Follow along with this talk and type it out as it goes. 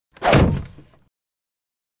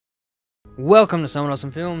Welcome to Someone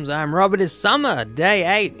Awesome Films. I'm Robert. It's summer, day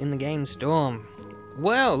 8 in the game Storm.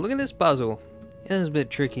 Well, look at this puzzle. It is a bit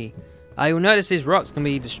tricky. You'll notice these rocks can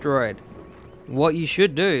be destroyed. What you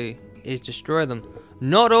should do is destroy them.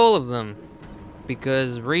 Not all of them,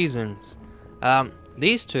 because reasons.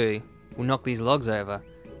 These two will knock these logs over.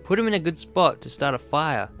 Put them in a good spot to start a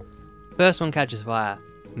fire. First one catches fire,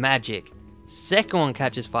 magic. Second one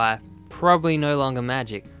catches fire, probably no longer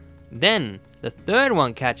magic. Then the third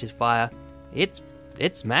one catches fire.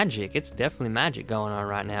 It's magic. It's definitely magic going on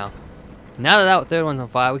right now. Now that that third one's on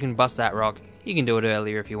fire, we can bust that rock. You can do it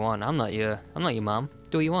earlier if you want. I'm not your mum.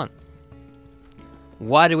 Do what you want.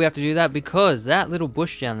 Why do we have to do that? Because that little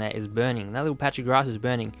bush down there is burning. That little patch of grass is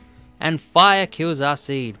burning. And fire kills our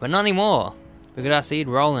seed. But not anymore. We got our seed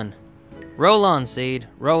rolling. Roll on, seed.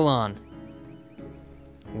 Roll on.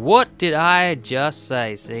 What did I just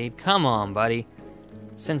say, seed? Come on, buddy.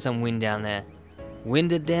 Send some wind down there.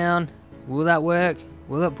 Wind it down. Will that work?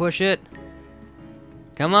 Will it push it?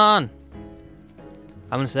 Come on.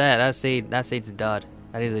 I'm gonna say it. That seed's a dud.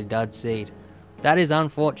 That is a dud seed. That is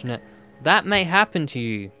unfortunate. That may happen to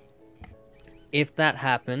you. If that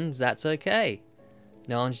happens, that's okay.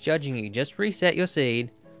 No one's judging you. Just reset your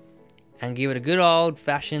seed and give it a good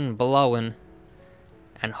old-fashioned blowing,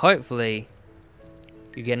 and hopefully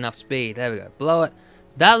you get enough speed. There we go. Blow it.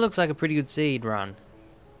 That looks like a pretty good seed run.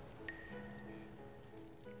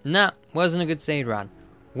 Nah, wasn't a good seed run.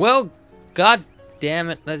 Well, god damn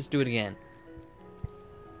it. Let's do it again.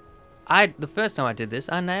 The first time I did this,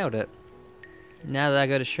 I nailed it. Now that I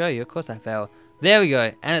go to show you, of course I failed. There we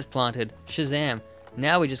go, and it's planted. Shazam.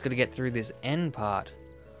 Now we just got to get through this end part.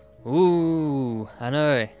 Ooh, I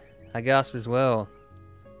know. I gasped as well.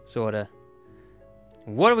 Sorta.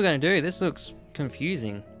 What are we going to do? This looks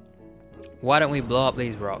confusing. Why don't we blow up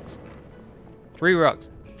these rocks? 3 rocks.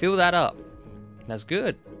 Fill that up. That's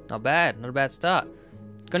good. Not bad. Not a bad start.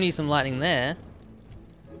 Gonna use some lightning there.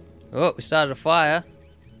 Oh, we started a fire.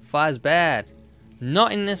 Fire's bad.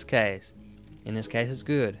 Not in this case. In this case it's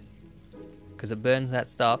good, because it burns that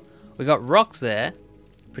stuff. We got rocks there,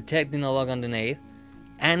 protecting the log underneath,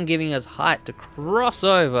 and giving us height to cross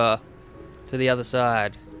over to the other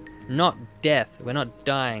side. Not death. We're not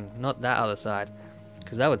dying. Not that other side,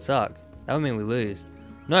 because that would suck. That would mean we lose.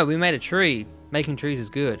 No, we made a tree. Making trees is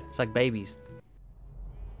good. It's like babies.